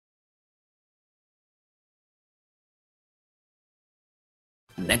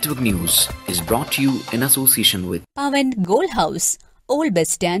Network News is brought to you in association with Pavan Gold House, Old Bus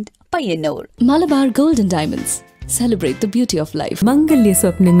Stand, Payyanur. Malabar Gold and Diamonds. Celebrate the beauty of life. Mangalya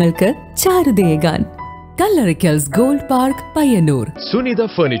Swapnangalkku Charudeyagan. Kallarikals Gold Park, Payyanur. Sunitha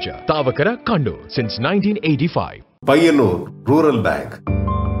Furniture, Tavakara, Kannur since 1985. Payyanur Rural Bank.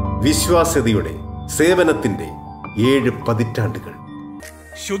 വിശ്വാസ്യതയുടെ സേവനത്തിന്റെ 7 പതിറ്റാണ്ടുകൾ.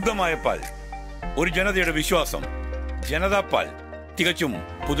 ശുദ്ധമായ പാൽ, ഒരു ജനതയുടെ വിശ്വാസം. ജനതാ പാൽ തികച്ചും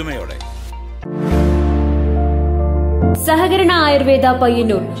പുതുമയോടെ. സഹകരണ ആയുർവേദ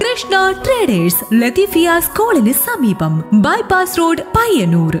പയ്യന്നൂർ. കൃഷ്ണ ട്രേഡേഴ്സ് ലത്തീഫിയ സ്കൂളിന് സമീപം ബൈപാസ് റോഡ്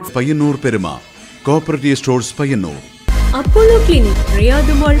പയ്യന്നൂർ. പയ്യന്നൂർ പെരുമ cooperative stores Payyanur. Apollo clinic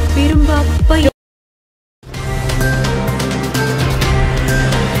Riyadh മോൾ പെരുമ്പ പയ്യന്നൂർ.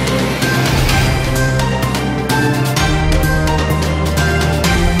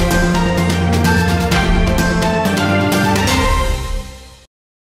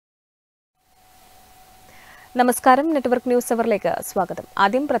 നമസ്കാരം. നെറ്റ്വർക്ക് ന്യൂസ് അവറിലേക്ക് സ്വാഗതം.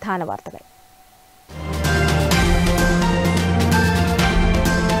 ആദ്യം പ്രധാന വാർത്തകൾ.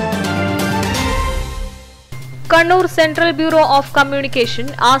 Kannur central bureau of communication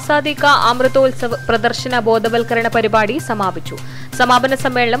Azadi കാ അമൃതോത്സവ് പ്രദർശന ബോധവൽക്കരണ പരിപാടി സമാപിച്ചു. സമാപന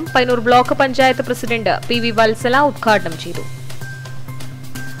സമ്മേളനം Payyanur block panchayat president PV Vatsala ഉദ്ഘാടനം ചെയ്തു.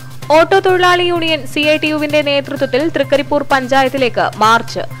 ഓട്ടോ തൊഴിലാളി യൂണിയൻ CITUവിന്റെ നേതൃത്വത്തിൽ തൃക്കരിപ്പൂർ പഞ്ചായത്തിലേക്ക്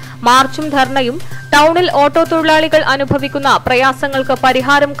മാർച്ചും ധർണയും ടൗണിൽ ഓട്ടോ തൊഴിലാളികൾ അനുഭവിക്കുന്ന പ്രയാസങ്ങൾക്ക്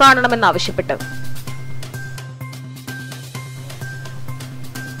പരിഹാരം കാണണമെന്നാവശ്യപ്പെട്ടു.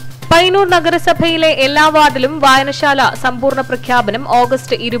 പയ്യന്നൂർ നഗരസഭയിലെ എല്ലാ വാർഡിലും വായനശാല സമ്പൂർണ്ണ പ്രഖ്യാപനം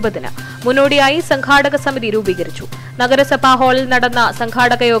ഓഗസ്റ്റ് 20-ന്. മുന്നോടിയായി സംഘാടക സമിതി രൂപീകരിച്ചു. നഗരസഭാ ഹാളിൽ നടന്ന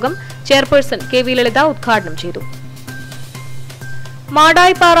സംഘാടക യോഗം ചെയർപേഴ്സൺ KV ലളിത ഉദ്ഘാടനം ചെയ്തു.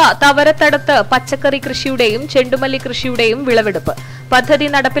 മാടായിപ്പാറ തവരത്തടത്ത് പച്ചക്കറി കൃഷിയുടെയും ചെണ്ടുമല്ലി കൃഷിയുടെയും വിളവെടുപ്പ് പദ്ധതി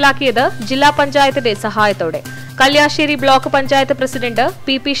നടപ്പിലാക്കിയത് ജില്ലാ പഞ്ചായത്തിന്റെ സഹായത്തോടെ. Kalliasseri block panchayat president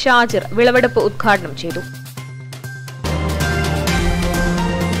PP Shajir വിളവെടുപ്പ് ഉദ്ഘാടനം ചെയ്തു.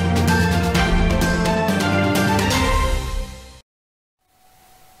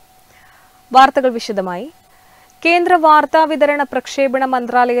 വാർത്തകൾ വിശദമായി. കേന്ദ്ര വാർത്താ വിതരണ പ്രക്ഷേപണ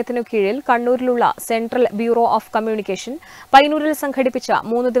മന്ത്രാലയത്തിനു കീഴിൽ കണ്ണൂരിലുള്ള സെൻട്രൽ ബ്യൂറോ ഓഫ് കമ്മ്യൂണിക്കേഷൻ പയ്യന്നൂരിൽ സംഘടിപ്പിച്ച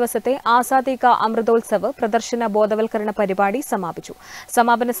 3 ദിവസത്തെ ആസാദി കാ അമൃതോത്സവ് പ്രദർശന ബോധവൽക്കരണ പരിപാടി സമാപിച്ചു.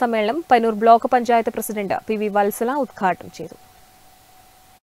 സമാപന സമ്മേളനം Payyanur block panchayat president PV Vatsala ഉദ്ഘാടനം ചെയ്തു.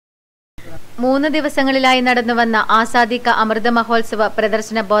 3 ദിവസങ്ങളിലായി നടന്നുവന്ന ആസാദി കാ അമൃത മഹോത്സവ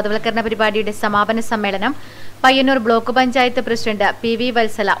പ്രദർശന ബോധവൽക്കരണ പരിപാടിയുടെ സമാപന സമ്മേളനം Payyanur block panchayat president PV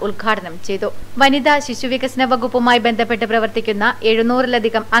Vatsala ഉദ്ഘാടനം ചെയ്തു. വനിതാ ശിശുവികസന വകുപ്പുമായി ബന്ധപ്പെട്ട് പ്രവർത്തിക്കുന്ന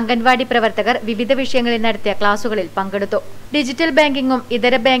 700-ലധികം അംഗൻവാടി പ്രവർത്തകർ വിവിധ വിഷയങ്ങളിൽ നടത്തിയ ക്ലാസുകളിൽ പങ്കെടുത്തു. ഡിജിറ്റൽ ബാങ്കിംഗും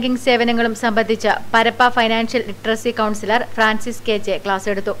ഇതര ബാങ്കിംഗ് സേവനങ്ങളും സംബന്ധിച്ച് Parappa financial literacy councillor Francis KJ class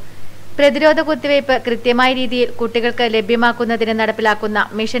എടുത്തു. പ്രതിരോധ കുത്തിവയ്പ് കൃത്യമായ രീതിയിൽ കുട്ടികൾക്ക് ലഭ്യമാക്കുന്നതിന് നടപ്പിലാക്കുന്ന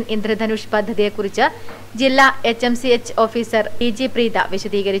മിഷൻ ഇന്ദ്രധനുഷ് പദ്ധതിയെക്കുറിച്ച് ജില്ലാ HMCH ഓഫീസർ PG പ്രീത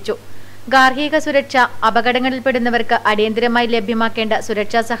വിശദീകരിച്ചു. ഗാർഹിക സുരക്ഷ, അപകടങ്ങളിൽപ്പെടുന്നവർക്ക് അടിയന്തരമായി ലഭ്യമാക്കേണ്ട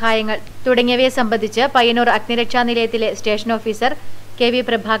സുരക്ഷാ സഹായങ്ങൾ തുടങ്ങിയവയെ സംബന്ധിച്ച് പയ്യന്നൂർ അഗ്നിരക്ഷാ നിലയത്തിലെ സ്റ്റേഷൻ ഓഫീസർ KV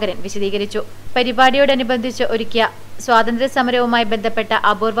പ്രഭാകരൻ വിശദീകരിച്ചു. പരിപാടിയോടനുബന്ധിച്ച് ഒരുക്കിയ സ്വാതന്ത്ര്യ സമരവുമായി ബന്ധപ്പെട്ട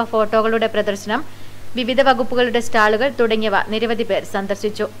അപൂർവ ഫോട്ടോകളുടെ പ്രദർശനം, വിവിധ വകുപ്പുകളുടെ സ്റ്റാളുകൾ തുടങ്ങിയവ നിരവധി പേർ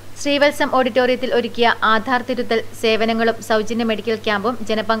സന്ദർശിച്ചു. ശ്രീവത്സം ഓഡിറ്റോറിയത്തിൽ ഒരുക്കിയ ആധാർ തിരുത്തൽ സേവനങ്ങളും സൗജന്യ മെഡിക്കൽ ക്യാമ്പും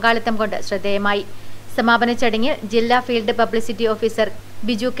ജനപങ്കാളിത്തം കൊണ്ട് ശ്രദ്ധേയമായി. സമാപന ചടങ്ങിൽ ജില്ലാ field publicity officer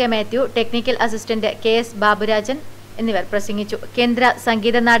Biju K. Mathew, technical assistant KS Baburajan എന്നിവർ പ്രസംഗിച്ചു. കേന്ദ്ര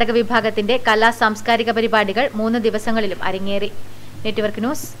സംഗീത നാടക വിഭാഗത്തിന്റെ കലാ സാംസ്കാരിക പരിപാടികൾ 3 ദിവസങ്ങളിലും അരങ്ങേറി. Network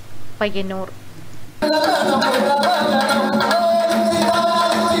news, Payyanur.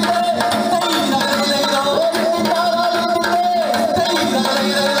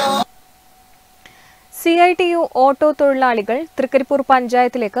 CITU auto തൊഴിലാളികൾ തൃക്കരിപ്പൂർ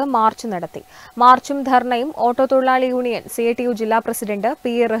പഞ്ചായത്തിലേക്ക് മാർച്ച് നടത്തി. മാർച്ചും ധർണയും ഓട്ടോ തൊഴിലാളി യൂണിയൻ CITU ജില്ലാ പ്രസിഡന്റ്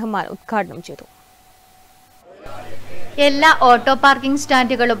PA റഹ്മാൻ ഉദ്ഘാടനം ചെയ്തു. എല്ലാ ഓട്ടോ പാർക്കിംഗ്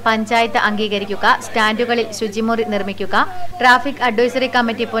സ്റ്റാൻഡുകളും പഞ്ചായത്ത് അംഗീകരിക്കുക, സ്റ്റാൻഡുകളിൽ ശുചിമുറി നിർമ്മിക്കുക, ട്രാഫിക് അഡ്വൈസറി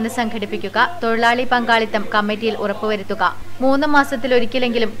കമ്മിറ്റി പുനഃസംഘടിപ്പിക്കുക, തൊഴിലാളി പങ്കാളിത്തം കമ്മിറ്റിയിൽ ഉറപ്പുവരുത്തുക, 3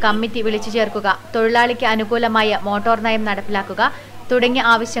 മാസത്തിലൊരിക്കലെങ്കിലും കമ്മിറ്റി വിളിച്ചു ചേർക്കുക, തൊഴിലാളിക്ക് അനുകൂലമായ മോട്ടോർ നയം നടപ്പിലാക്കുക തുടങ്ങിയ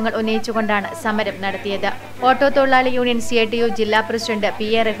ആവശ്യങ്ങൾ ഉന്നയിച്ചുകൊണ്ടാണ് സമരം നടത്തിയത്. ഓട്ടോ തൊഴിലാളി യൂണിയൻ CITU ജില്ലാ പ്രസിഡന്റ്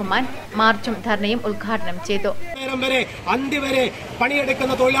PA റഹ്മാൻ മാർച്ചും ധർണയും ഉദ്ഘാടനം ചെയ്തു. കാലം വരെ അന്തി വരെ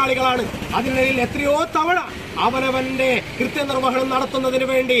പണിയെടുക്കുന്ന തൊഴിലാളികളാണ്. അതിനിടയിൽ എത്രയോ തവണ അവനവന്റെ കൃത്യനിർവഹണം നടത്തുന്നതിന്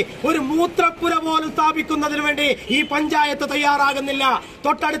വേണ്ടി ഒരു മൂത്രപ്പുര പോലും സ്ഥാപിക്കുന്നതിന് വേണ്ടി ഈ പഞ്ചായത്ത് തയ്യാറാകുന്നില്ല.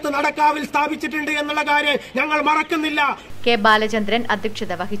 തൊട്ടടുത്ത് നടക്കാവിൽ സ്ഥാപിച്ചിട്ടുണ്ട് എന്നുള്ള കാര്യം ഞങ്ങൾ മറക്കുന്നില്ല. കെ ബാലചന്ദ്രൻ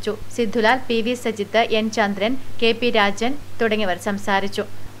അധ്യക്ഷത വഹിച്ചു. Sidhulal, P V Sajith, N ചന്ദ്രൻ, കെ പി രാജൻ തുടങ്ങിയവർ സംസാരിച്ചു.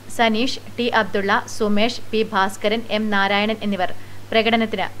 Saneesh, T Abdulla, Sumesh, P Bhaskaran, M Narayanan എന്നിവർ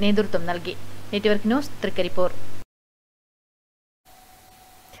പ്രകടനത്തിന് നേതൃത്വം നൽകി. Network news, Trikaripur.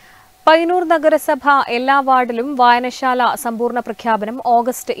 പയ്യന്നൂർ നഗരസഭ എല്ലാ വാർഡിലും വായനശാല സമ്പൂർണ്ണ പ്രഖ്യാപനം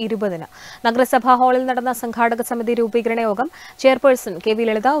ഓഗസ്റ്റ് 20-ന്. നഗരസഭാ ഹാളിൽ നടന്ന സംഘാടക സമിതി രൂപീകരണ യോഗം ചെയർപേഴ്സൺ കെ വി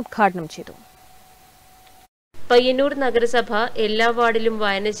ലളിത ഉദ്ഘാടനം ചെയ്തു. പയ്യന്നൂർ നഗരസഭ എല്ലാ വാർഡിലും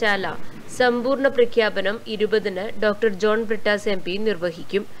വായനശാല സമ്പൂർണ്ണ പ്രഖ്യാപനം 20-ന് ഡോക്ടർ ജോൺ ബ്രിട്ടാസ് MP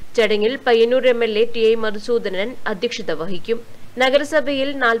നിർവഹിക്കും. ചടങ്ങിൽ Payyanur MLA T I Madhusoodanan അധ്യക്ഷത വഹിക്കും. നഗരസഭയിൽ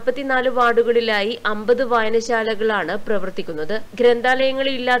 44 വാർഡുകളിലായി 50 വായനശാലകളാണ് പ്രവർത്തിക്കുന്നത്.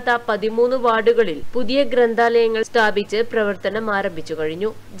 ഗ്രന്ഥാലയങ്ങളില്ലാത്ത 13 വാർഡുകളിൽ പുതിയ ഗ്രന്ഥാലയങ്ങൾ സ്ഥാപിച്ച് പ്രവർത്തനം ആരംഭിച്ചു കഴിഞ്ഞു.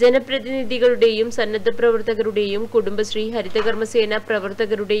 ജനപ്രതിനിധികളുടെയും സന്നദ്ധ പ്രവർത്തകരുടെയും കുടുംബശ്രീ, ഹരിതകർമ്മസേന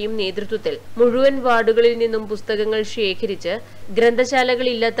പ്രവർത്തകരുടെയും നേതൃത്വത്തിൽ മുഴുവൻ വാർഡുകളിൽ നിന്നും പുസ്തകങ്ങൾ ശേഖരിച്ച്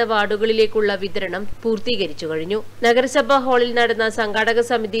ഗ്രന്ഥശാലകളില്ലാത്ത വാർഡുകളിലേക്കുള്ള വിതരണം പൂർത്തീകരിച്ചു കഴിഞ്ഞു. നഗരസഭാ ഹാളിൽ നടന്ന സംഘാടക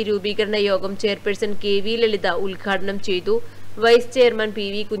സമിതി രൂപീകരണ യോഗം ചെയർപേഴ്സൺ കെ വി ലളിത ഉദ്ഘാടനം ചെയ്തു. Vice chairman P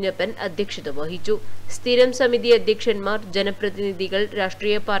V Kunjappan അധ്യക്ഷത വഹിച്ചു. സ്ഥിരം സമിതി അധ്യക്ഷന്മാർ, ജനപ്രതിനിധികൾ,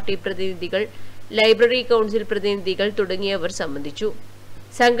 രാഷ്ട്രീയ പാർട്ടി പ്രതിനിധികൾ, ലൈബ്രറി കൌൺസിൽ പ്രതിനിധികൾ തുടങ്ങിയവർ സംബന്ധിച്ചു.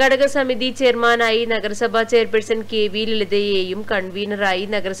 സംഘാടക സമിതി ചെയർമാനായി നഗരസഭാ ചെയർപേഴ്സൺ കെ വി ലളിതയെയും കൺവീനറായി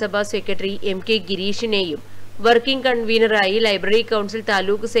നഗരസഭാ secretary MK ഗിരീഷിനെയും working കൺവീനറായി library council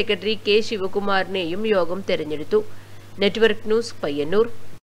taluk secretary K ശിവകുമാറിനെയും യോഗം തെരഞ്ഞെടുത്തു. Network news, Payyanur.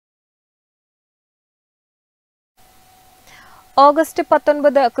 August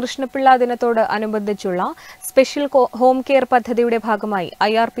 19 Krishnapillai ദിനത്തോട് അനുബന്ധിച്ചുള്ള സ്പെഷ്യൽ ഹോം കെയർ പദ്ധതിയുടെ ഭാഗമായി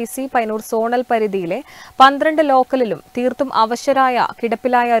IRPC പയ്യന്നൂർ സോണൽ പരിധിയിലെ 12 ലോക്കലിലും തീർത്തും അവശരായ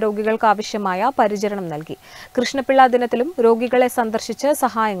കിടപ്പിലായ രോഗികൾക്ക് ആവശ്യമായ പരിചരണം നൽകി. കൃഷ്ണപിള്ള ദിനത്തിലും രോഗികളെ സന്ദർശിച്ച്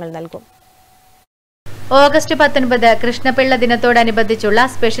സഹായങ്ങൾ നൽകും. ഓഗസ്റ്റ് 19 കൃഷ്ണപിള്ള ദിനത്തോടനുബന്ധിച്ചുള്ള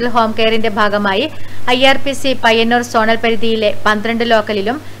സ്പെഷ്യൽ ഹോം കെയറിന്റെ ഭാഗമായി IRPC പയ്യന്നൂർ സോണൽ പരിധിയിലെ 12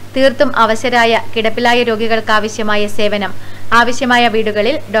 ലോക്കലിലും തീർത്തും അവശരായ കിടപ്പിലായ രോഗികൾക്ക് ആവശ്യമായ സേവനം ആവശ്യമായ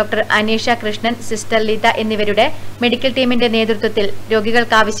വീടുകളിൽ ഡോക്ടർ അനീഷ കൃഷ്ണൻ, സിസ്റ്റർ ലീത എന്നിവരുടെ മെഡിക്കൽ ടീമിന്റെ നേതൃത്വത്തിൽ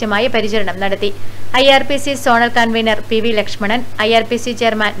രോഗികൾക്കാവശ്യമായ പരിചരണം നടത്തി. IRPC zonal convener PV Lakshmanan, IRPC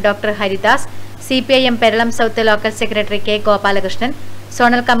chairman doctor Haridas, CPIM Peralam south local secretary K Gopalakrishnan,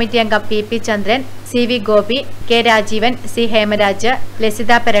 zonal committee അംഗം PP ചന്ദ്രൻ, CV Gopi, K Rajeevan, C Hemraj,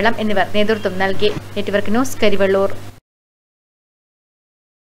 Lasitha Peralam എന്നിവർ നേതൃത്വം നൽകി. Network news, Karivellur.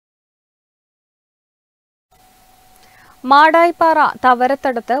 മാടായിപ്പാറ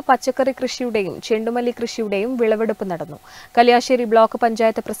തവരത്തടത്ത് പച്ചക്കറി കൃഷിയുടെയും ചെണ്ടുമല്ലി കൃഷിയുടെയും വിളവെടുപ്പ് നടന്നു. Kalliasseri block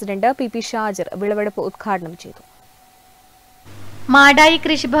panchayat president PP Shajir വിളവെടുപ്പ് ഉദ്ഘാടനം ചെയ്തു. മാടായി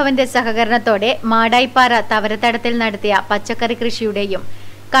കൃഷിഭവന്റെ സഹകരണത്തോടെ മാടായിപ്പാറ തവരത്തടത്തിൽ നടത്തിയ പച്ചക്കറി കൃഷിയുടെയും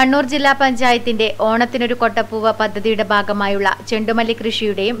കണ്ണൂർ ജില്ലാ പഞ്ചായത്തിന്റെ ഓണത്തിനൊരു കൊട്ടപ്പൂവ് പദ്ധതിയുടെ ഭാഗമായുള്ള ചെണ്ടുമല്ലി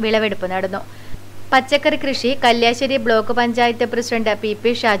കൃഷിയുടെയും വിളവെടുപ്പ് നടന്നു. പച്ചക്കറി കൃഷി Kalliasseri block panchayat president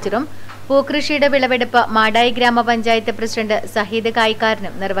PP ഷാജിറും പൂക്കൃഷിയുടെ വിളവെടുപ്പ് മാടായി ഗ്രാമപഞ്ചായത്ത് പ്രസിഡന്റ് സഹീദ്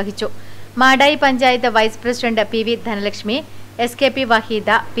കായിക്കാരനും നിർവഹിച്ചു. Madayi panchayat vice president PV Dhanlaxmi, SKP Waheeda,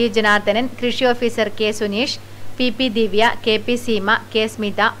 P Janardhanan, കൃഷി ഓഫീസർ K സുനീഷ്, PP ദിവ്യ, KP സീമ, K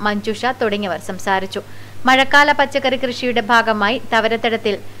സ്മിത, മഞ്ജുഷ തുടങ്ങിയവർ സംസാരിച്ചു. മഴക്കാല പച്ചക്കറി കൃഷിയുടെ ഭാഗമായി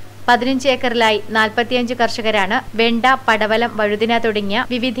തവരത്തടത്തിൽ 15 ഏക്കറിലായി 45 കർഷകരാണ് വെണ്ട, പടവലം, വഴുതിന തുടങ്ങിയ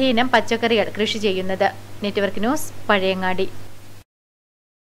വിവിധയിനം പച്ചക്കറികൾ കൃഷി ചെയ്യുന്നത്. Network news, Pazhayangadi.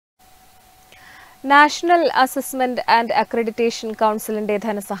 National assessment and accreditation കൌൺസിലിന്റെ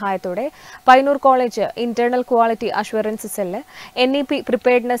ധനസഹായത്തോടെ Payyanur college internal quality assurance cell NEP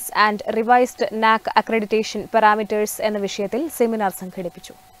preparedness and revised NAC accreditation parameters എന്ന വിഷയത്തിൽ സെമിനാർ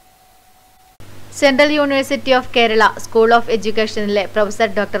സംഘടിപ്പിച്ചു. Central university of Kerala school of എഡ്യൂക്കേഷനിലെ professor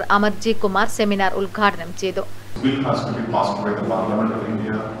doctor അമർജി Kumar seminar ഉദ്ഘാടനം ചെയ്തു.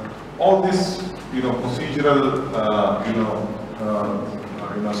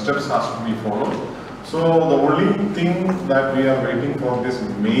 Steps has to be followed. So the only thing that we are waiting for this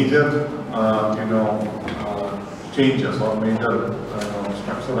major, changes or major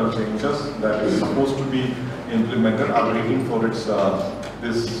structural changes that is supposed to be implemented are waiting for its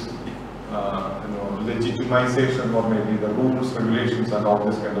legitimization or maybe the rules, regulations and all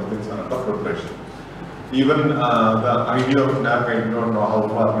this kind of things are under preparation. Even the idea of NAC, I don't know how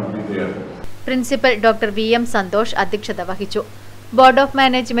far will be there. Principal Dr. VM Santosh അധ്യക്ഷത വഹിച്ചു. Board of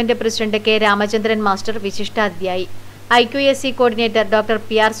management president K Ramachandran master വിശിഷ്ടാതിഥിയായി. IQSC coordinator doctor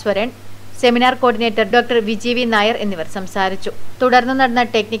PR Swaran, seminar coordinator doctor Viji Nair എന്നിവർ സംസാരിച്ചു. തുടർന്ന് നടന്ന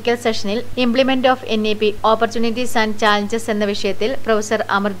technical സെഷനിൽ implement of NEP opportunities and challenges എന്ന വിഷയത്തിൽ professor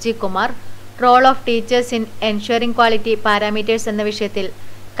അമർജി Kumar, role of teachers in ensuring quality parameters എന്ന വിഷയത്തിൽ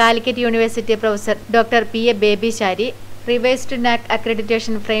Calicut university professor doctor PA ബേബിശാരി, revised NAAC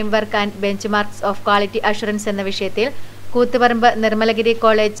accreditation framework and bench marks of quality assurance എന്ന വിഷയത്തിൽ Koothuparamba Nirmalagiri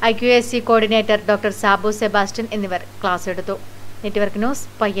college IQAC coordinator doctor Sabu Sebastian എന്നിവർ class എടുത്തു. Network news,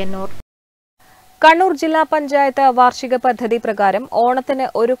 Payyanur. Kannur ജില്ലാ പഞ്ചായത്ത് വാർഷിക പദ്ധതി പ്രകാരം ഓണത്തിന്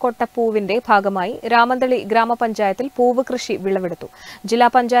ഒരു കൊട്ട പൂവിന്റെ ഭാഗമായി രാമന്തളി ഗ്രാമപഞ്ചായത്തിൽ പൂവ് കൃഷി വിളവെടുത്തു. ജില്ലാ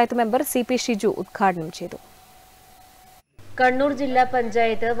പഞ്ചായത്ത് മെമ്പർ CP ഷിജു ഉദ്ഘാടനം ചെയ്തു. കണ്ണൂർ ജില്ലാ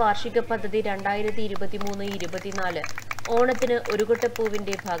പഞ്ചായത്ത് വാർഷിക പദ്ധതി 2023-24 ഓണത്തിന് ഒരു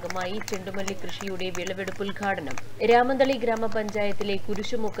കൊട്ടപ്പൂവിന്റെ ഭാഗമായി ചെണ്ടുമല്ലി കൃഷിയുടെ വിളവെടുപ്പ് ഉദ്ഘാടനം രാമന്തളി ഗ്രാമപഞ്ചായത്തിലെ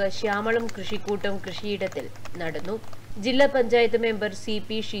കുരിശുമുക്ക് ശ്യാമളം കൃഷിക്കൂട്ടം കൃഷിയിടത്തിൽ നടന്നു. ജില്ലാ പഞ്ചായത്ത് മെമ്പർ CP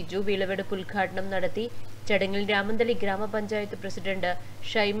ഷിജു വിളവെടുപ്പ് ഉദ്ഘാടനം നടത്തി. ചടങ്ങിൽ രാമന്തളി ഗ്രാമപഞ്ചായത്ത് പ്രസിഡന്റ്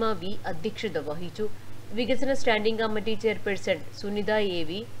ഷൈമ V അധ്യക്ഷത വഹിച്ചു. വികസന standing committee chairperson Sunitha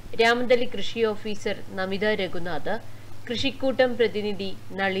AV, Ramanthali കൃഷി ഓഫീസർ നമിത രഘുനാഥ്, കൃഷിക്കൂട്ടം പ്രതിനിധി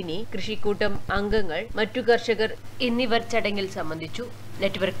നളിനി, കൃഷിക്കൂട്ടം അംഗങ്ങൾ, മറ്റു കർഷകർ എന്നിവർ ചടങ്ങിൽ സംബന്ധിച്ചു.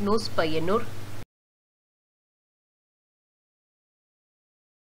 Network news, Payyanur.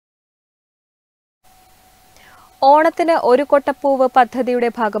 ഓണത്തിന് ഒരു കൊട്ടപ്പൂവ് പദ്ധതിയുടെ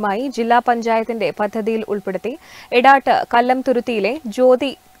ഭാഗമായി ജില്ലാ പഞ്ചായത്തിന്റെ പദ്ധതിയിൽ ഉൾപ്പെടുത്തി എടാട്ട് കല്ലംതുരുത്തിയിലെ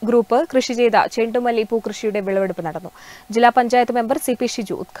ജ്യോതി ഗ്രൂപ്പ് കൃഷി ചെയ്ത ചെണ്ടുമല്ലി പൂക്കൃഷിയുടെ വിളവെടുപ്പ് നടന്നു. ജില്ലാ പഞ്ചായത്ത് മെമ്പർ CP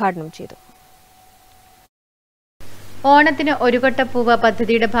ഷിജു ഉദ്ഘാടനം ചെയ്തു. ഓണത്തിന് ഒരു കൊട്ടപ്പൂവ്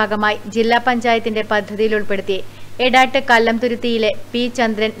പദ്ധതിയുടെ ഭാഗമായി ജില്ലാ പഞ്ചായത്തിന്റെ പദ്ധതിയിൽ ഉൾപ്പെടുത്തി എടാട്ട് കല്ലംതുരുത്തിയിലെ P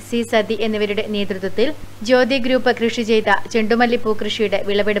ചന്ദ്രൻ, C സതി എന്നിവരുടെ നേതൃത്വത്തിൽ ജ്യോതി ഗ്രൂപ്പ് കൃഷി ചെയ്ത ചെണ്ടുമല്ലി പൂക്കൃഷിയുടെ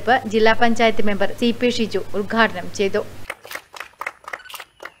വിളവെടുപ്പ് ജില്ലാ പഞ്ചായത്ത് മെമ്പർ CP ഷിജു ഉദ്ഘാടനം ചെയ്തു.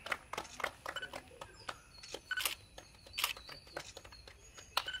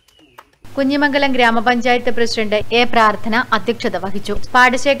 കുഞ്ഞിമംഗലം ഗ്രാമപഞ്ചായത്ത് പ്രസിഡന്റ് A പ്രാർത്ഥന അധ്യക്ഷത വഹിച്ചു.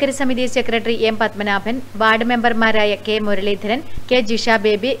 പാടശേഖര സമിതി സെക്രട്ടറി M പത്മനാഭൻ, വാർഡ് മെമ്പർമാരായ K Muraleedharan, K Jisha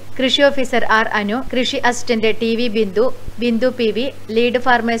baby, കൃഷി ഓഫീസർ R അനു, കൃഷി assistant TV Bindu PV, lead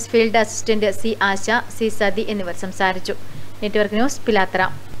farmers field assistant C ആശ, C സതി എന്നിവർ സംസാരിച്ചു. Network news, Pilathara.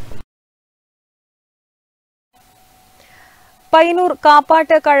 പയ്യന്നൂർ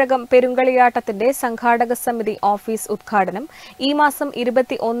കാപ്പാട്ട് കഴകം പെരുങ്കളിയാട്ടത്തിന്റെ സംഘാടക സമിതി ഓഫീസ് ഉദ്ഘാടനം ഈ മാസം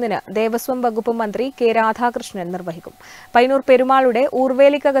 21-ന് ദേവസ്വം വകുപ്പ് മന്ത്രി K രാധാകൃഷ്ണൻ നിർവഹിക്കും. പയ്യന്നൂർ പെരുമാളുടെ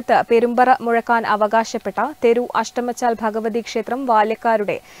ഊർവേലിക്കകത്ത് പെരുമ്പറ മുഴക്കാൻ അവകാശപ്പെട്ട തെരു അഷ്ടമച്ചാൽ ഭഗവതി ക്ഷേത്രം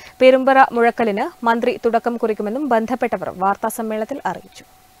വാല്യക്കാരുടെ പെരുമ്പറ മുഴക്കലിന് മന്ത്രി തുടക്കം കുറിക്കുമെന്നും ബന്ധപ്പെട്ടവർ വാർത്താസമ്മേളനത്തിൽ അറിയിച്ചു.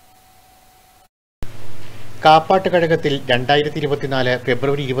 കാപ്പാട്ട് കഴകത്തിൽ 2024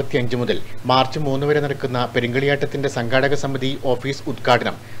 ഫെബ്രുവരി 25 മുതൽ മാർച്ച് 3 വരെ നടക്കുന്ന പെരുങ്കളിയാട്ടത്തിന്റെ സംഘാടക സമിതി ഓഫീസ്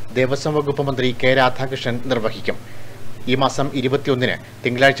ഉദ്ഘാടനം ദേവസ്വം വകുപ്പ് മന്ത്രി K രാധാകൃഷ്ണൻ നിർവഹിക്കും. ഈ മാസം 21-ന്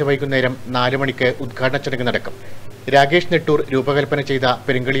തിങ്കളാഴ്ച വൈകുന്നേരം 4 മണിക്ക് ഉദ്ഘാടന ചടങ്ങ് നടക്കും. രാകേഷ് നെട്ടൂർ രൂപകൽപ്പന ചെയ്ത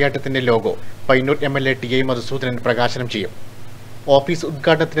പെരുങ്കളിയാട്ടത്തിന്റെ logo Payyanur MLA TA Madhusoodanan പ്രകാശനം ചെയ്യും. ഓഫീസ്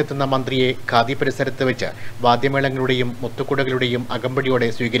ഉദ്ഘാടനത്തിനെത്തുന്ന മന്ത്രിയെ ഖാദി പരിസരത്ത് വെച്ച് വാദ്യമേളങ്ങളുടെയും മുത്തുക്കുടകളുടെയും അകമ്പടിയോടെ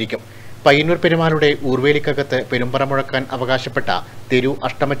സ്വീകരിക്കും. പയ്യന്നൂർ പെരുമാളുടെ ഊർവേലിക്കകത്ത് പെരുമ്പറ മുഴക്കാൻ അവകാശപ്പെട്ട തെരു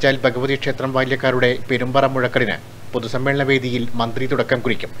അഷ്ടമച്ചാൽ ഭഗവതി ക്ഷേത്രം ബാല്യക്കാരുടെ പെരുമ്പറ മുഴക്കലിന് പൊതുസമ്മേളന വേദിയിൽ മന്ത്രി തുടക്കം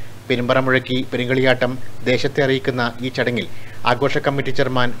കുറിക്കും. പെരുമ്പറ മുഴക്കി പെരുങ്കളിയാട്ടം ദേശത്തെ അറിയിക്കുന്ന ഈ ചടങ്ങിൽ ആഘോഷ committee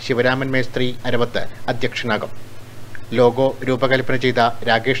chairman Sivaraman മേസ്ത്രി Aravath അധ്യക്ഷനാകും. Logo രൂപകൽപ്പന ചെയ്ത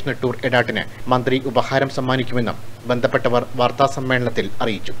രാകേഷ് നെട്ടൂർ എടാട്ടിന് മന്ത്രി ഉപഹാരം സമ്മാനിക്കുമെന്നും ബന്ധപ്പെട്ടവർ വാർത്താസമ്മേളനത്തിൽ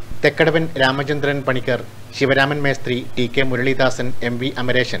അറിയിച്ചു. Thekkadavan Ramachandran Panicker, Sivaraman മേസ്ത്രി, TK Muralidasan, MV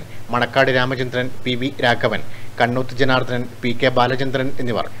Amareshan, Manacaud Ramachandran, PV Raghavan, Kannoth Janardhanan, PK Balachandran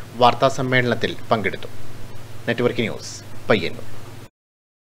എന്നിവർ വാർത്താസമ്മേളനത്തിൽ പങ്കെടുത്തു. Network news, Payyanur.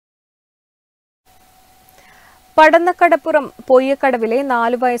 പടന്നക്കടപ്പുറം പൊയ്യക്കടവിലെ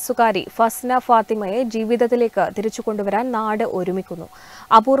 4 വയസ്സുകാരി ഫസ്ന ഫാത്തിമയെ ജീവിതത്തിലേക്ക് തിരിച്ചുകൊണ്ടുവരാൻ നാട് ഒരുമിക്കുന്നു.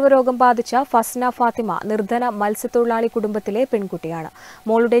 അപൂർവ രോഗം ബാധിച്ച ഫസ്ന ഫാത്തിമ നിർധന മത്സ്യത്തൊഴിലാളി കുടുംബത്തിലെ പെൺകുട്ടിയാണ്.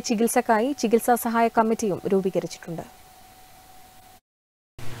 മോളുടെ ചികിത്സക്കായി ചികിത്സാ സഹായ കമ്മിറ്റിയും രൂപീകരിച്ചിട്ടുണ്ട്.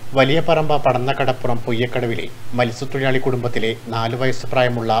 വലിയ പറമ്പ പടന്നക്കടപ്പുറം പൊയ്യക്കടവിലെ മത്സ്യത്തൊഴിലാളി കുടുംബത്തിലെ 4 വയസ്സ്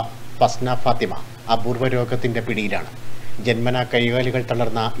പ്രായമുള്ള ഫസ്ന ഫാത്തിമ അപൂർവ രോഗത്തിന്റെ പിടിയിലാണ്. ജന്മനാ കൈകാലുകൾ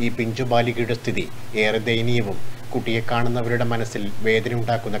തളർന്ന ഈ പിഞ്ചു ബാലികയുടെ സ്ഥിതി ഏറെ ദയനീയവും കുട്ടിയെ കാണുന്നവരുടെ മനസ്സിൽ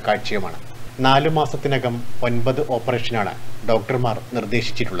വേദനയുണ്ടാക്കുന്ന കാഴ്ചയുമാണ്. 4 മാസത്തിനകം 9 ഓപ്പറേഷനാണ് ഡോക്ടർമാർ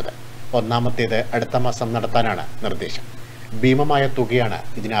നിർദ്ദേശിച്ചിട്ടുള്ളത്. 1ാമത്തേത് അടുത്ത മാസം നടത്താനാണ് നിർദ്ദേശം. ഭീമമായ തുകയാണ്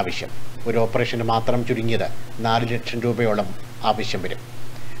ഇതിനാവശ്യം. ഒരു ഓപ്പറേഷന് മാത്രം ചുരുങ്ങിയത് 4 ലക്ഷം രൂപയോളം ആവശ്യം വരും.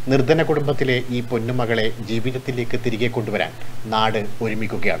 നിർധന കുടുംബത്തിലെ ഈ പൊന്നുമകളെ ജീവിതത്തിലേക്ക് തിരികെ കൊണ്ടുവരാൻ നാട്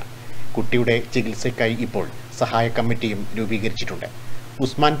ഒരുമിക്കുകയാണ്. കുട്ടിയുടെ ചികിത്സയ്ക്കായി ഇപ്പോൾ സഹായ കമ്മിറ്റിയും രൂപീകരിച്ചിട്ടുണ്ട്.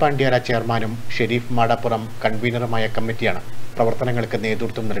 ഉസ്മാൻ പാണ്ഡ്യാര ചെയർമാനും ഷെരീഫ് മാടാപ്പുറം കൺവീനറുമായ കമ്മിറ്റിയാണ് പ്രവർത്തനങ്ങൾക്ക്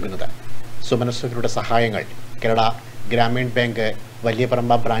നേതൃത്വം നൽകുന്നത്. സുമനസ്സുകളുടെ സഹായങ്ങൾ കേരള ഗ്രാമീൺ ബാങ്ക്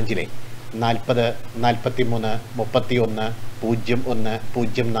വലിയപറമ്പ ബ്രാഞ്ചിലെ 40 43 31 01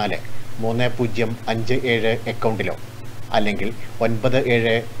 04 3057 അക്കൗണ്ടിലോ അല്ലെങ്കിൽ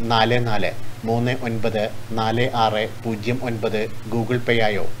 9744 394609 ഗൂഗിൾ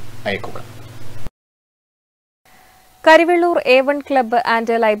പേയായോ അയക്കുക. കരിവെള്ളൂർ A1 ക്ലബ്ബ്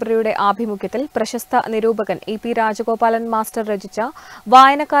ആൻഡ് ലൈബ്രറിയുടെ ആഭിമുഖ്യത്തിൽ പ്രശസ്ത നിരൂപകൻ EP രാജഗോപാലൻ മാസ്റ്റർ രചിച്ച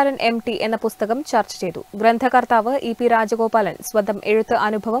വായനക്കാരൻ MT എന്ന പുസ്തകം ചർച്ച ചെയ്തു. ഗ്രന്ഥകർത്താവ് EP രാജഗോപാലൻ സ്വന്തം എഴുത്ത്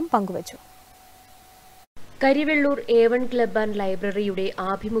അനുഭവം പങ്കുവച്ചു. കരിവെള്ളൂർ A1 ക്ലബ്ബ് ആൻഡ് ലൈബ്രറിയുടെ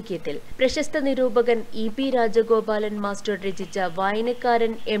ആഭിമുഖ്യത്തിൽ പ്രശസ്ത നിരൂപകൻ EP രാജഗോപാലൻ മാസ്റ്റർ രചിച്ച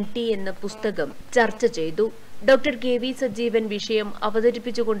വായനക്കാരൻ MT എന്ന പുസ്തകം ചർച്ച ചെയ്തു. ഡോക്ടർ KV സജീവൻ വിഷയം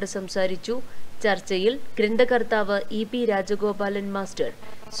അവതരിപ്പിച്ചുകൊണ്ട് സംസാരിച്ചു. ചർച്ചയിൽ ഗ്രന്ഥകർത്താവ് EP രാജഗോപാലൻ മാസ്റ്റർ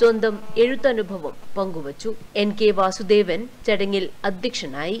സ്വന്തം എഴുത്തനുഭവം പങ്കുവച്ചു. NK വാസുദേവൻ ചടങ്ങിൽ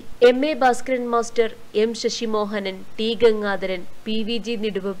അധ്യക്ഷനായി. MA Bhaskaran master, M Sasimohanan, T Gangadharan, PVG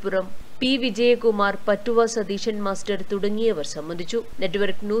Neduvappuram, P Vijayakumar, പറ്റുവ Satheesan master തുടങ്ങിയവർ സംബന്ധിച്ചു.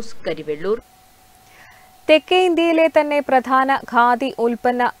 Network news, Karivellur. തെക്കേ ഇന്ത്യയിലെ തന്നെ പ്രധാന ഖാദി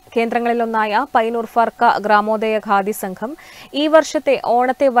ഉൽപ്പന്ന കേന്ദ്രങ്ങളിലൊന്നായ പയ്യന്നൂർ ഫർക്ക ഗ്രാമോദയ ഖാദി സംഘം ഈ വർഷത്തെ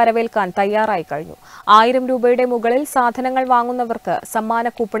ഓണത്തെ വരവേൽക്കാൻ തയ്യാറായി കഴിഞ്ഞു. 1000 രൂപയുടെ മുകളിൽ സാധനങ്ങൾ വാങ്ങുന്നവർക്ക് സമ്മാന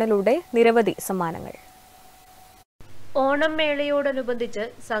കൂപ്പണിലൂടെ നിരവധി സമ്മാനങ്ങൾ. ഓണം മേളയോടനുബന്ധിച്ച്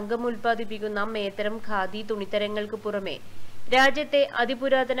സംഘം ഉൽപ്പാദിപ്പിക്കുന്ന മേത്തരം ഖാദി തുണിത്തരങ്ങൾക്ക് പുറമെ രാജ്യത്തെ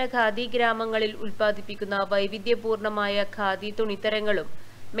അതിപുരാതന ഖാദി ഗ്രാമങ്ങളിൽ ഉൽപ്പാദിപ്പിക്കുന്ന വൈവിധ്യപൂർണമായ ഖാദി തുണിത്തരങ്ങളും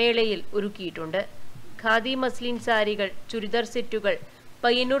മേളയിൽ ഒരുക്കിയിട്ടുണ്ട്. ഖാദി മസ്ലിൻ സാരികൾ, ചുരിദാർ സെറ്റുകൾ,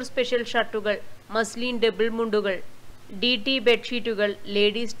 Payyanur special ഷർട്ടുകൾ, muslin double മുണ്ടുകൾ, DT ബെഡ്ഷീറ്റുകൾ,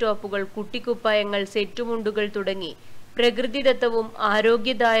 ladies ടോപ്പുകൾ, കുട്ടിക്കുപ്പായങ്ങൾ, സെറ്റുമുണ്ടുകൾ തുടങ്ങി പ്രകൃതിദത്തവും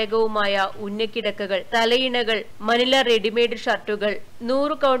ആരോഗ്യദായകവുമായ ഉന്നക്കിടക്കകൾ, തലയിണകൾ, മനില റെഡിമെയ്ഡ് ഷർട്ടുകൾ,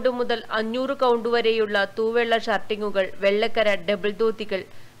 100 കൗണ്ട് മുതൽ 500 കൗണ്ട് വരെയുള്ള തൂവെള്ള ഷർട്ടിങ്ങുകൾ, വെള്ളക്കര ഡബിൾ ധോത്തികൾ,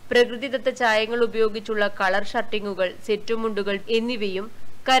 പ്രകൃതിദത്ത ചായങ്ങൾ ഉപയോഗിച്ചുള്ള കളർ ഷർട്ടിങ്ങുകൾ, സെറ്റുമുണ്ടുകൾ എന്നിവയും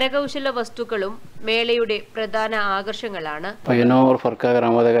കരകൗശല വസ്തുക്കളും മേളയുടെ പ്രധാന ആകർഷങ്ങളാണ്. പയ്യന്നൂർ ഫർക്ക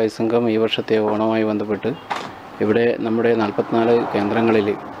ഗ്രാമോദയ ഖാദി സംഘം ഈ വർഷത്തെ ഓണവുമായി ബന്ധപ്പെട്ട് ഇവിടെ നമ്മുടെ 44 കേന്ദ്രങ്ങളിൽ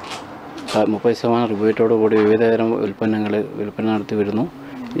 30% റിബേറ്റോടുകൂടി വിവിധതരം വിൽപ്പന നടത്തി വരുന്നു.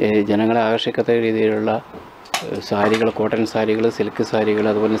 ജനങ്ങളെ ആകർഷിക്കത്തക്ക രീതിയിലുള്ള സാരികൾ, കോട്ടൺ സാരികൾ, സിൽക്ക് സാരികൾ,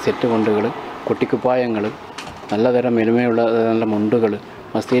 അതുപോലെ സെറ്റ് മുണ്ടുകൾ, കുട്ടിക്കുപ്പായങ്ങൾ, നല്ലതരം എളിമയുള്ള നല്ല മുണ്ടുകൾ,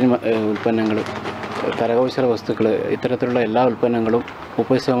 മസ്ലിൻ ഉൽപ്പന്നങ്ങൾ, കരകൗശല വസ്തുക്കൾ, ഇത്തരത്തിലുള്ള എല്ലാ ഉൽപ്പന്നങ്ങളും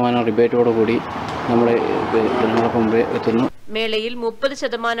 30% റിബേറ്റോടുകൂടി നമ്മുടെ ജനങ്ങൾക്ക് മുമ്പേ എത്തുന്നു. മേളയിൽ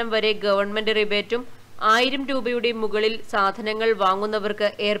 30% വരെ ഗവൺമെന്റ് റിബേറ്റും 1000 രൂപയുടെ മുകളിൽ സാധനങ്ങൾ വാങ്ങുന്നവർക്ക്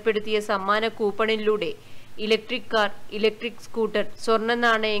ഏർപ്പെടുത്തിയ സമ്മാന കൂപ്പണിലൂടെ ഇലക്ട്രിക് കാർ, ഇലക്ട്രിക് സ്കൂട്ടർ, സ്വർണ്ണ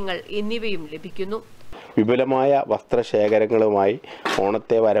നാണയങ്ങൾ എന്നിവയും ലഭിക്കുന്നു. വിപുലമായ വസ്ത്രശേഖരങ്ങളുമായി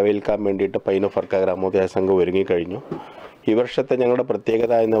ഓണത്തെ വരവേൽക്കാൻ വേണ്ടിയിട്ട് പയ്യന്നൂർ ഫർക്ക ഗ്രാമോദയ സംഘം ഒരുങ്ങിക്കഴിഞ്ഞു. ഈ വർഷത്തെ ഞങ്ങളുടെ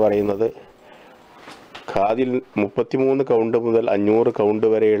പ്രത്യേകത എന്ന് പറയുന്നത് ഖാദിൽ 33 കൗണ്ട് മുതൽ 500 കൗണ്ട്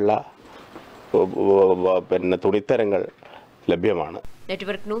വരെയുള്ള തുണിത്തരങ്ങൾ ലഭ്യമാണ്.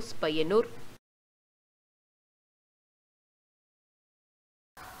 Network news, Payyanur.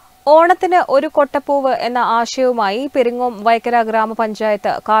 ഓണത്തിന് ഒരു കൊട്ടപ്പൂവ് എന്ന ആശയവുമായി പെരിങ്ങോം വൈക്കര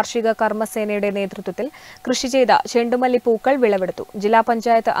ഗ്രാമപഞ്ചായത്ത് കാർഷിക കർമ്മസേനയുടെ നേതൃത്വത്തിൽ കൃഷി ചെയ്ത ചെണ്ടുമല്ലിപ്പൂക്കൾ വിളവെടുത്തു. ജില്ലാ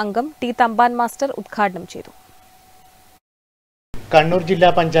പഞ്ചായത്ത് അംഗം T തമ്പാൻ മാസ്റ്റർ ഉദ്ഘാടനം ചെയ്തു. കണ്ണൂർ ജില്ലാ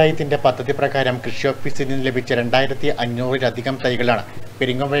പഞ്ചായത്തിന്റെ പദ്ധതി പ്രകാരം കൃഷി ഓഫീസിൽ നിന്ന് ലഭിച്ച 2500-ലധികം തൈകളാണ്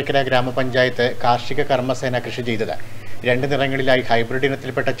പെരിങ്ങോം വൈക്കര ഗ്രാമപഞ്ചായത്ത് കാർഷിക കർമ്മസേന കൃഷി ചെയ്തത്. 2 നിറങ്ങളിലായി ഹൈബ്രിഡ്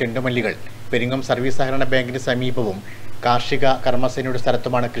ഇനത്തിൽപ്പെട്ട ചെണ്ടുമല്ലികൾ പെരിങ്ങോം സർവീസ് സഹകരണ ബാങ്കിന് സമീപവും കാർഷിക കർമ്മസേനയുടെ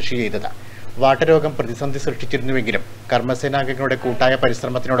സ്ഥലത്തുമാണ് കൃഷി ചെയ്തത്. വാട്ടരോഗം പ്രതിസന്ധി സൃഷ്ടിച്ചിരുന്നുവെങ്കിലും കർമ്മസേനാംഗങ്ങളുടെ കൂട്ടായ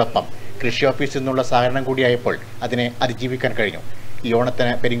പരിശ്രമത്തിനോടൊപ്പം കൃഷി ഓഫീസിൽ നിന്നുള്ള സഹകരണം കൂടിയായപ്പോൾ അതിനെ അതിജീവിക്കാൻ കഴിഞ്ഞു. ഈ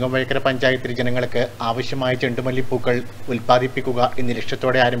ഓണത്തിന് പെരിങ്ങോം വൈക്കര പഞ്ചായത്തിലെ ജനങ്ങൾക്ക് ആവശ്യമായ ചെണ്ടുമല്ലിപ്പൂക്കൾ ഉൽപ്പാദിപ്പിക്കുക എന്ന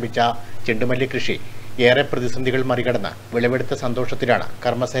ലക്ഷ്യത്തോടെ ആരംഭിച്ച ചെണ്ടുമല്ലി കൃഷി ഏറെ പ്രതിസന്ധികൾ മറികടന്ന് വിളവെടുത്ത സന്തോഷത്തിലാണ്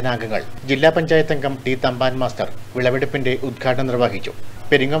കർമ്മസേനാംഗങ്ങൾ. ജില്ലാ പഞ്ചായത്ത് അംഗം T തമ്പാൻ മാസ്റ്റർ വിളവെടുപ്പിന്റെ ഉദ്ഘാടനം നിർവഹിച്ചു.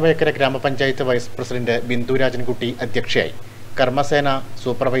 പെരിങ്ങോം വൈക്കര ഗ്രാമപഞ്ചായത്ത് വൈസ് പ്രസിഡന്റ് ബിന്ദു രാജൻകുട്ടി അധ്യക്ഷയായി. കർമ്മസേന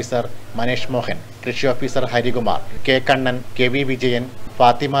സൂപ്പർവൈസർ മനേഷ് മോഹൻ, കൃഷി officer Harikumar, K Kannan, KV Vijayan,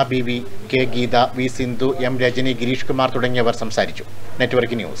 Fathima BV, K Geetha, V Sindhu, M Rajani, Girish Kumar തുടങ്ങിയവർ സംസാരിച്ചു.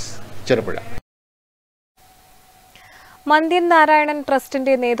 Network news, Cherupuzha. മന്ത്യൻ നാരായണൻ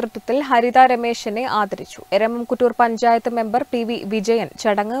ട്രസ്റ്റിന്റെ നേതൃത്വത്തിൽ ഹരിത രമേശിനെ ആദരിച്ചു. എരമംകുറ്റൂർ പഞ്ചായത്ത് മെമ്പർ PV വിജയൻ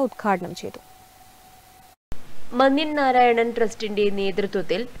ചടങ്ങ് ഉദ്ഘാടനം ചെയ്തു. മന്ത്യൻ നാരായണൻ ട്രസ്റ്റിന്റെ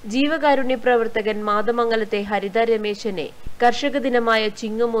നേതൃത്വത്തിൽ ജീവകാരുണ്യ പ്രവർത്തകൻ മാതമംഗലത്തെ ഹരിത രമേശനെ കർഷക ദിനമായ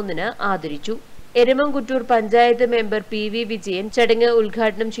ചിങ്ങം 1 ആദരിച്ചു. എരമംകുറ്റൂർ പഞ്ചായത്ത് മെമ്പർ PV വിജയൻ ചടങ്ങ്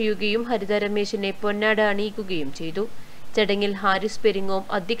ഉദ്ഘാടനം ചെയ്യുകയും ഹരിത രമേശിനെ പൊന്നാട അണിയിക്കുകയും ചെയ്തു. ചടങ്ങിൽ ഹാരിസ് പെരിങ്ങോം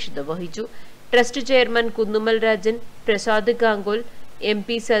അധ്യക്ഷത വഹിച്ചു. Trust chairman Kunnummal Rajan, Prasad Kankol,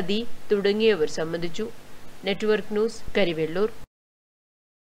 MP sati തുടങ്ങിയവർ സംബന്ധിച്ചു. Network news, Karivellur.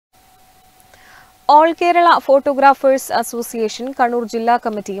 All Kerala photographers association Kannur ജില്ലാ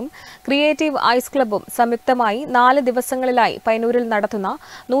കമ്മിറ്റിയും ക്രിയേറ്റീവ് ഐസ് ക്ലബ്ബും സംയുക്തമായി 4 ദിവസങ്ങളിലായി പയ്യന്നൂരിൽ നടത്തുന്ന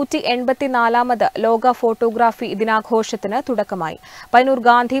 184ാമത് ലോക ഫോട്ടോഗ്രാഫി ദിനാഘോഷത്തിന് തുടക്കമായി. പയ്യന്നൂർ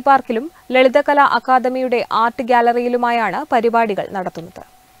ഗാന്ധി പാർക്കിലും ലളിതകലാ അക്കാദമിയുടെ ആർട്ട് ഗാലറിയിലുമായാണ് പരിപാടികൾ നടത്തുന്നത്.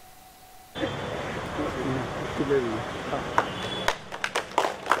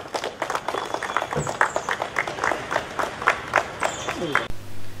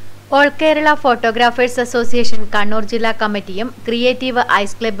 All Kerala photographers association Kannur ജില്ലാ കമ്മിറ്റിയും ക്രിയേറ്റീവ്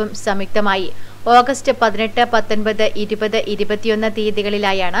ഐസ് ക്ലബ്ബും സംയുക്തമായി ഓഗസ്റ്റ് 18, 19, 20, 21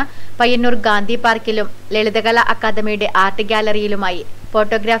 തീയതികളിലായാണ് പയ്യന്നൂർ ഗാന്ധി പാർക്കിലും ലളിതകലാ അക്കാദമിയുടെ ആർട്ട് ഗാലറിയിലുമായി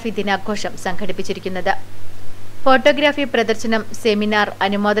ഫോട്ടോഗ്രാഫി ദിനാഘോഷം സംഘടിപ്പിച്ചിരിക്കുന്നത്. ഫോട്ടോഗ്രാഫി പ്രദർശനം, സെമിനാർ,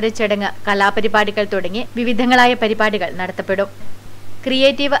 അനുമോദന ചടങ്ങ്, കലാപരിപാടികൾ തുടങ്ങി വിവിധങ്ങളായ പരിപാടികൾ നടത്തപ്പെടും.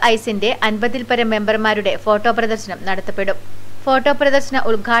 ക്രിയേറ്റീവ് ഐസിന്റെ 50-ൽ പരം മെമ്പർമാരുടെ ഫോട്ടോ പ്രദർശനം നടത്തപ്പെടും. ഫോട്ടോ പ്രദർശന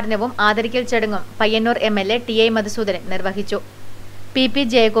ഉദ്ഘാടനവും ആദരിക്കൽ ചടങ്ങും പയ്യന്നൂർ MLA TI മധുസൂദനൻ നിർവഹിച്ചു. PP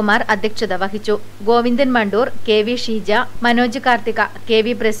ജയകുമാർ അധ്യക്ഷത വഹിച്ചു. ഗോവിന്ദൻ മണ്ടൂർ, KV ഷീജ, മനോജ് കാർത്തിക,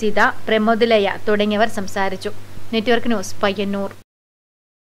 KV പ്രസീത, പ്രമോദ് ലയ തുടങ്ങിയവർ സംസാരിച്ചു. Network news, Payyanur.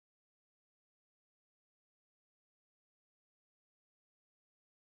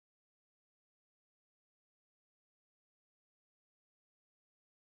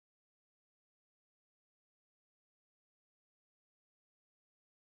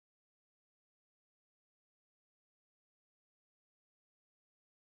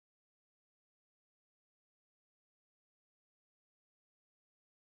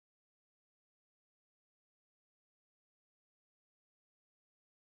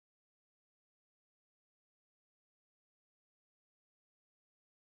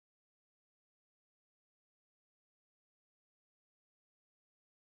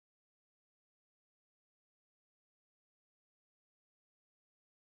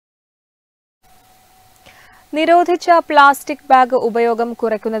 നിരോധിച്ച പ്ലാസ്റ്റിക് ബാഗ് ഉപയോഗം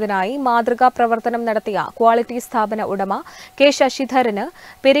കുറയ്ക്കുന്നതിനായി മാതൃകാ പ്രവർത്തനം നടത്തിയ ക്വാളിറ്റി സ്ഥാപന ഉടമ K. ശശിധരന്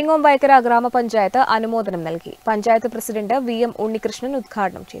പെരിങ്ങോം വൈക്കര ഗ്രാമപഞ്ചായത്ത് അനുമോദനം നൽകി. പഞ്ചായത്ത് പ്രസിഡന്റ് VM ഉണ്ണികൃഷ്ണൻ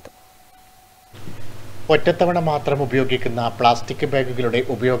ഉദ്ഘാടനം ചെയ്തു. ഒറ്റത്തവണ മാത്രം ഉപയോഗിക്കുന്ന പ്ലാസ്റ്റിക് ബാഗുകളുടെ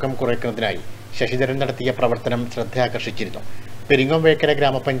ഉപയോഗം കുറയ്ക്കുന്നതിനായി ശശിധരൻ നടത്തിയ പ്രവർത്തനം ശ്രദ്ധയാകർഷിച്ചിരുന്നു. പെരിങ്ങോം വൈക്കര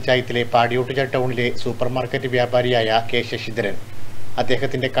ഗ്രാമപഞ്ചായത്തിലെ പാടിയോട്ടുച ടൗണിലെ സൂപ്പർമാർക്കറ്റ് വ്യാപാരിയായ K. ശശിധരൻ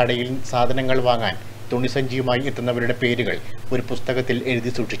അദ്ദേഹത്തിന്റെ കടയിൽ സാധനങ്ങൾ വാങ്ങാൻ തുണിസഞ്ചിയുമായി എത്തുന്നവരുടെ പേരുകൾ ഒരു പുസ്തകത്തിൽ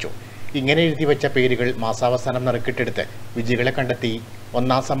എഴുതി സൂക്ഷിച്ചു. ഇങ്ങനെ എഴുതി വെച്ച പേരുകൾ മാസാവസാനം നറുക്കിട്ടെടുത്ത് വിജയികളെ കണ്ടെത്തി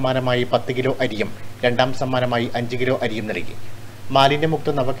 1ാം സമ്മാനമായി 10 കിലോ അരിയും 2ാം സമ്മാനമായി 5 കിലോ അരിയും നൽകി.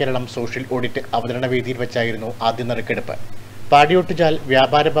 മാലിന്യമുക്ത നവകേരളം സോഷ്യൽ ഓഡിറ്റ് അവതരണ വേദിയിൽ വെച്ചായിരുന്നു ആദ്യ നറുക്കെടുപ്പ്. പാടിയോട്ടുചാൽ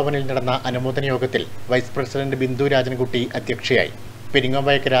വ്യാപാര ഭവനിൽ നടന്ന അനുമോദന യോഗത്തിൽ വൈസ് പ്രസിഡന്റ് ബിന്ദു രാജൻകുട്ടി അധ്യക്ഷയായി. പെരിങ്ങോം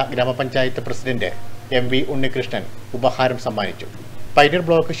വൈക്കര ഗ്രാമപഞ്ചായത്ത് പ്രസിഡന്റ് MV ഉണ്ണികൃഷ്ണൻ ഉപഹാരം സമ്മാനിച്ചു. പയ്യന്നൂർ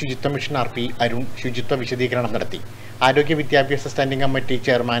ബ്ലോക്ക് ശുചിത്വ മിഷൻ RP അരുൺ ശുചിത്വ വിശദീകരണം നടത്തി. ആരോഗ്യ വിദ്യാഭ്യാസ standing committee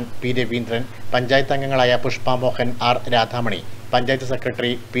chairman P. Raveendran, panchayat അംഗങ്ങളായ Pushpa Mohan, R. Radhamani, panchayat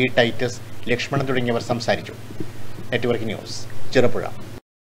secretary P. Titus, Lakshmanan തുടങ്ങിയവർ സംസാരിച്ചു. Network news, Cherupuzha.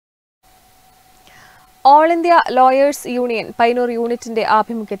 All India lawyers union Payyanur യൂണിറ്റിന്റെ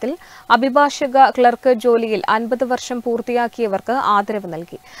ആഭിമുഖ്യത്തിൽ അഭിഭാഷക ക്ലർക്ക് ജോലിയിൽ 50 വർഷം പൂർത്തിയാക്കിയവർക്ക് ആദരവ്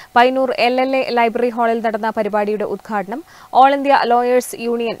നൽകി. പയ്യന്നൂർ LLA ലൈബ്രറി ഹാളിൽ നടന്ന പരിപാടിയുടെ ഉദ്ഘാടനം ഓൾ ഇന്ത്യ ലോയേഴ്സ്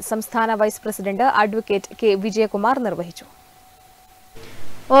യൂണിയൻ സംസ്ഥാന vice president advocate K. Vijayakumar നിർവഹിച്ചു.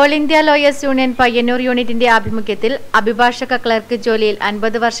 All India lawyers union Payyanur യൂണിറ്റിന്റെ ആഭിമുഖ്യത്തിൽ അഭിഭാഷക ക്ലർക്ക് ജോലിയിൽ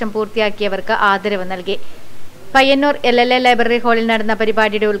 50 വർഷം പൂർത്തിയാക്കിയവർക്ക് ആദരവ് നൽകി. പയ്യന്നൂർ LLA ലൈബ്രറി ഹാളിൽ നടന്ന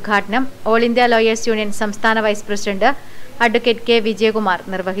പരിപാടിയുടെ ഉദ്ഘാടനം ഓൾ ഇന്ത്യ ലോയേഴ്സ് യൂണിയൻ സംസ്ഥാന vice president advocate K. Vijayakumar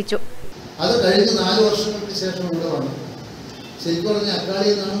നിർവഹിച്ചു. അത് കഴിഞ്ഞ 4 വർഷങ്ങൾക്ക് ശേഷം ഇവിടെ വന്നു. ശരിക്കും പറഞ്ഞാൽ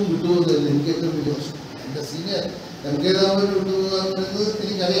അക്കാളിയിൽ നിന്നാണ് വിട്ടുപോകുന്നത്. എനിക്ക് ഏറ്റവും വലിയ പ്രശ്നം എൻ്റെ സീനിയർ MK രാമൻ വിട്ടുപോകുക എന്നത്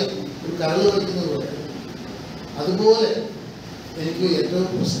എനിക്കറിയാം, ഒരു കരൾ കളിക്കുന്നത് പോലെ. അതുപോലെ എനിക്ക് ഏറ്റവും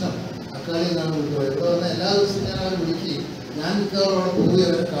പ്രശ്നം അക്കാളിയിൽ നിന്നാണ് വിട്ടുപോയത്. ഇവിടെ വന്ന എല്ലാ ദിവസവും ഞാൻ അവരെ വിളിക്കുകയും ഞാൻ മിക്കവാറും അവിടെ പോവുകയും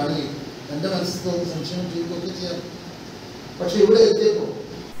അവരെ കാണുകയും എൻ്റെ മനസ്സിൽ സംശയം ചെയ്യുകയൊക്കെ ചെയ്യാം. പക്ഷെ ഇവിടെ എത്തിയപ്പോൾ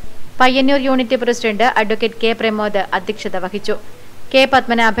Payyanur unit president advocate K. Pramod അധ്യക്ഷത വഹിച്ചു. K.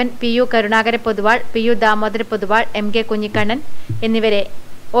 Padmanabhan, PU Karunakara Poduval, PU Damodara Poduval, MK Kunhikannan എന്നിവരെ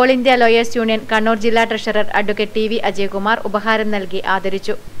all India lawyers union Kannur ജില്ലാ ട്രഷറർ അഡ്വക്കേറ്റ് TV അജയകുമാർ ഉപഹാരം നൽകി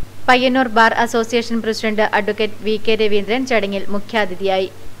ആദരിച്ചു. Payyanur bar association president advocate VK Raveendran ചടങ്ങിൽ മുഖ്യാതിഥിയായി.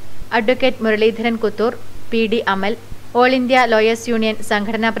 അഡ്വക്കേറ്റ് മുരളീധരൻ കുത്തൂർ, PD അമൽ, ഓൾ ഇന്ത്യ ലോയേഴ്സ് യൂണിയൻ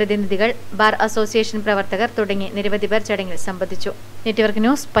സംഘടനാ പ്രതിനിധികൾ, ബാർ അസോസിയേഷൻ പ്രവർത്തകർ തുടങ്ങി നിരവധി പേർ ചടങ്ങിൽ സംബന്ധിച്ചു. Network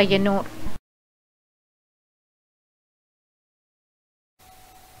news, Payyanur.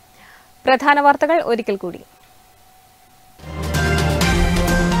 പ്രധാന വാർത്തകൾ ഒരിക്കൽ കൂടി.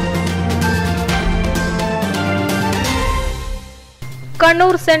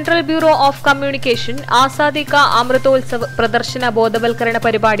 Kannur central bureau of communication Azadi കാ അമൃതോത്സവ് പ്രദർശന ബോധവൽക്കരണ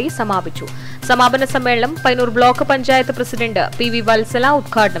പരിപാടി സമാപിച്ചു. സമാപന സമ്മേളനം Payyanur block panchayat president PV Vatsala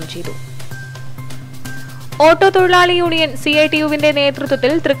ഉദ്ഘാടനം ചെയ്തു. ഓട്ടോ തൊഴിലാളി യൂണിയൻ CITUവിന്റെ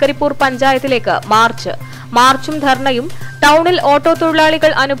നേതൃത്വത്തിൽ തൃക്കരിപ്പൂർ പഞ്ചായത്തിലേക്ക് മാർച്ചും ധർണയും ടൗണിൽ ഓട്ടോ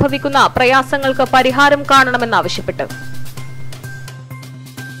തൊഴിലാളികൾ അനുഭവിക്കുന്ന പ്രയാസങ്ങൾക്ക് പരിഹാരം കാണണമെന്നാവശ്യപ്പെട്ടു.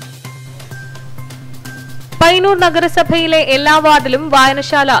 പയ്യന്നൂർ നഗരസഭയിലെ എല്ലാ വാർഡിലും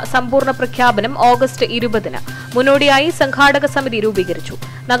വായനശാല സമ്പൂർണ്ണ പ്രഖ്യാപനം ഓഗസ്റ്റ് 20-ന്. മുന്നോടിയായി സംഘാടക സമിതി രൂപീകരിച്ചു.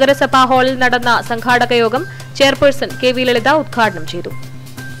 നഗരസഭാ ഹാളിൽ നടന്ന സംഘാടക യോഗം ചെയർപേഴ്സൺ KV ലളിത ഉദ്ഘാടനം ചെയ്തു.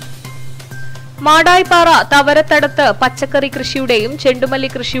 മാടായിപ്പാറ തവരത്തടത്ത് പച്ചക്കറി കൃഷിയുടെയും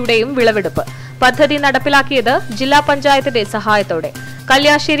ചെണ്ടുമല്ലി കൃഷിയുടെയും വിളവെടുപ്പ് പദ്ധതി നടപ്പിലാക്കിയത് ജില്ലാ പഞ്ചായത്തിന്റെ സഹായത്തോടെ.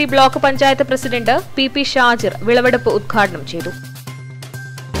 Kalliasseri block panchayat president PP Shajir വിളവെടുപ്പ് ഉദ്ഘാടനം ചെയ്തു.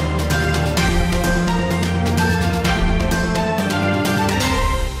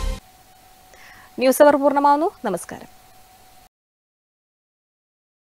 ന്യൂസ് അവർ പൂർണ്ണമാവുന്നു. നമസ്കാരം.